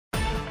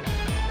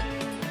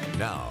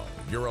Now,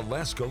 your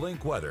Alaska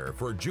Link weather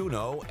for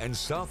Juneau and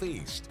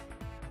Southeast.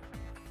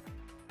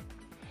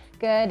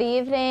 Good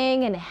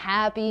evening and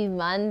happy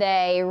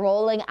Monday.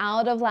 Rolling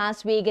out of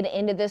last week and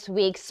into this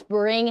week,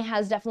 spring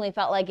has definitely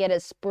felt like it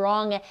has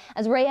sprung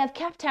as we have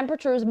kept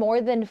temperatures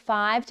more than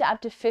 5 to up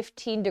to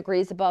 15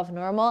 degrees above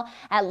normal,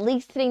 at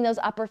least hitting those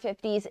upper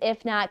 50s,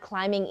 if not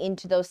climbing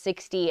into those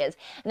 60s.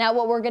 Now,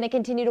 what we're going to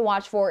continue to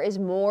watch for is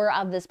more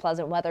of this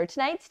pleasant weather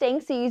tonight, staying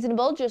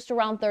seasonable, just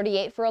around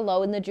 38 for a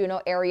low in the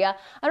Juneau area.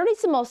 Underneath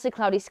some mostly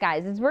cloudy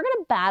skies, as we're going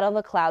to battle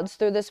the clouds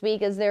through this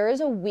week as there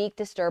is a weak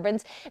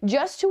disturbance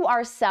just to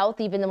our south,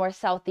 even the more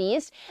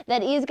southeast,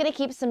 that is going to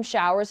keep some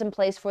showers in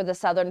place for the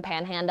southern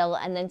panhandle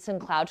and then some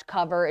cloud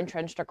cover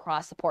entrenched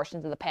across the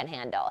portions of the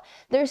panhandle.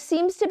 There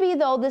seems to be,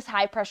 though, this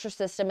high pressure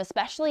system,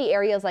 especially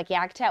areas like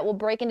Yakutat, will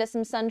break into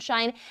some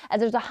sunshine as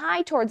there's a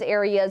high towards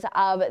areas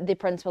of the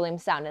Prince William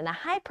Sound. And a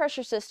high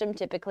pressure system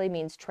typically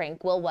means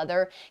tranquil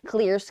weather,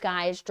 clear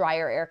skies,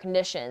 drier air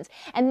conditions.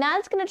 And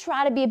that's going to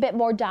try to be a bit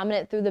more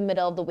dominant through the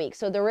middle of the week.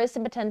 So there is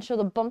some potential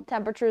to bump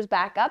temperatures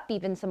back up,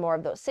 even some more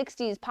of those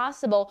 60s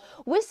possible,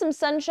 with some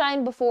sunshine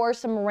before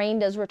some rain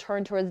does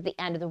return towards the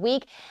end of the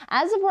week.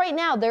 As of right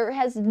now, there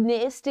has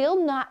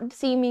still not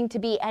seeming to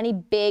be any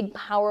big,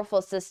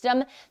 powerful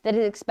system that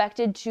is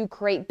expected to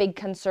create big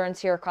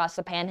concerns here across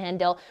the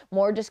panhandle.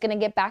 More just going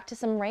to get back to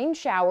some rain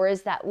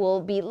showers that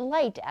will be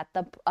light at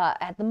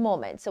the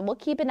moment. So we'll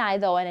keep an eye,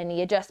 though, on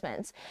any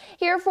adjustments.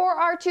 Here for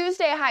our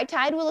Tuesday, high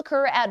tide will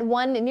occur at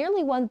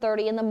nearly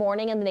 1:30 in the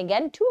morning, and then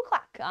again 2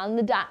 o'clock on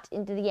the dot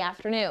into the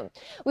afternoon.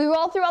 We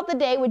roll throughout the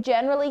day with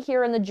generally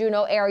here in the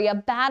Juneau area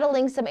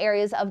battling some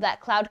areas of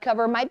that cloud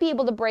cover, might be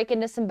able to break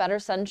into some better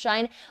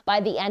sunshine by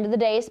the end of the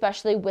day,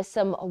 especially with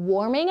some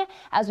warming.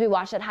 As we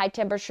watch that, high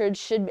temperatures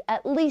should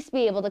at least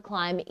be able to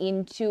climb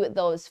into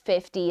those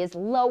 50s,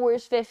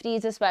 lowers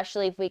 50s,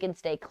 especially if we can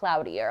stay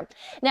cloudier.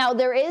 Now,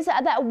 there is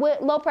that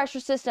low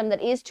pressure system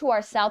that is to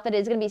our south that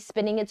is going to be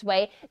spinning its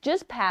way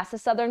just past the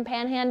southern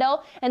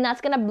panhandle, and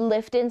that's going to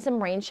lift in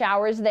some rain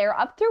showers there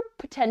up through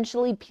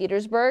potentially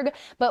Petersburg.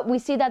 But we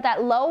see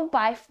that low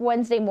by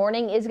Wednesday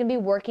morning is going to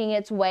be working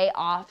its way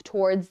off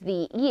towards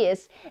the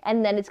east,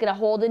 and then it's going to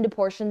hold into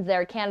portions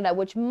there, Canada,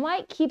 which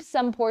might keep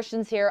some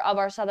portions here of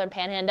our southern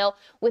panhandle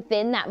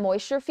within that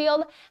moisture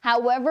field.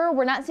 However,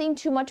 we're not seeing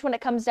too much when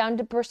it comes down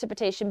to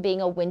precipitation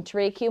being a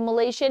wintry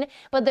accumulation,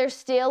 but there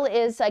still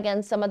is,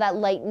 again, some of that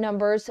light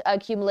numbers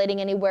accumulating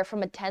anywhere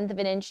from 1/10 of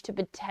an inch to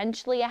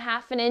potentially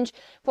 1/2 an inch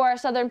for our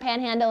southern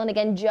panhandle, and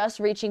again, just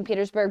reaching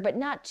Petersburg, but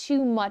not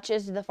too much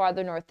as the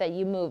farther north that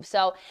you move.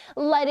 So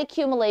light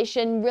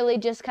accumulation, really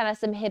just kind of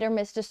some hit or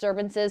miss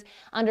disturbances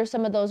under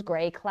some of those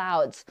gray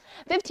clouds.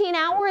 15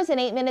 hours and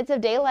 8 minutes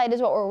of daylight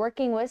is what we're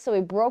working with, so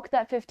we broke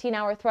that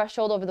 15-hour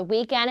threshold over the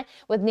weekend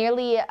with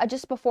nearly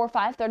just before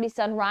 5:30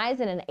 sunrise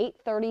and an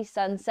 8:30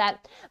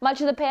 sunset.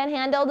 Much of the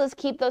panhandle does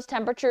keep those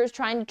temperatures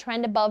trying to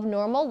trend above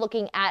normal,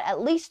 looking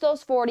at least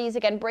those 40s.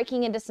 Again,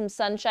 breaking into some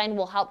sunshine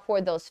will help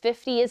for those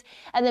 50s,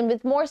 and then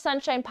with more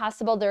sunshine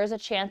possible, there is a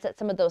chance at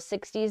some of those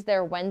 60s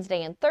there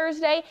Wednesday and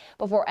Thursday.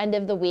 Before end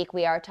of the week,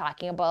 we are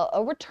talking about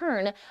a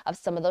return of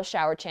some of those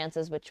shower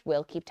chances, which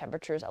will keep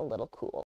temperatures a little cool.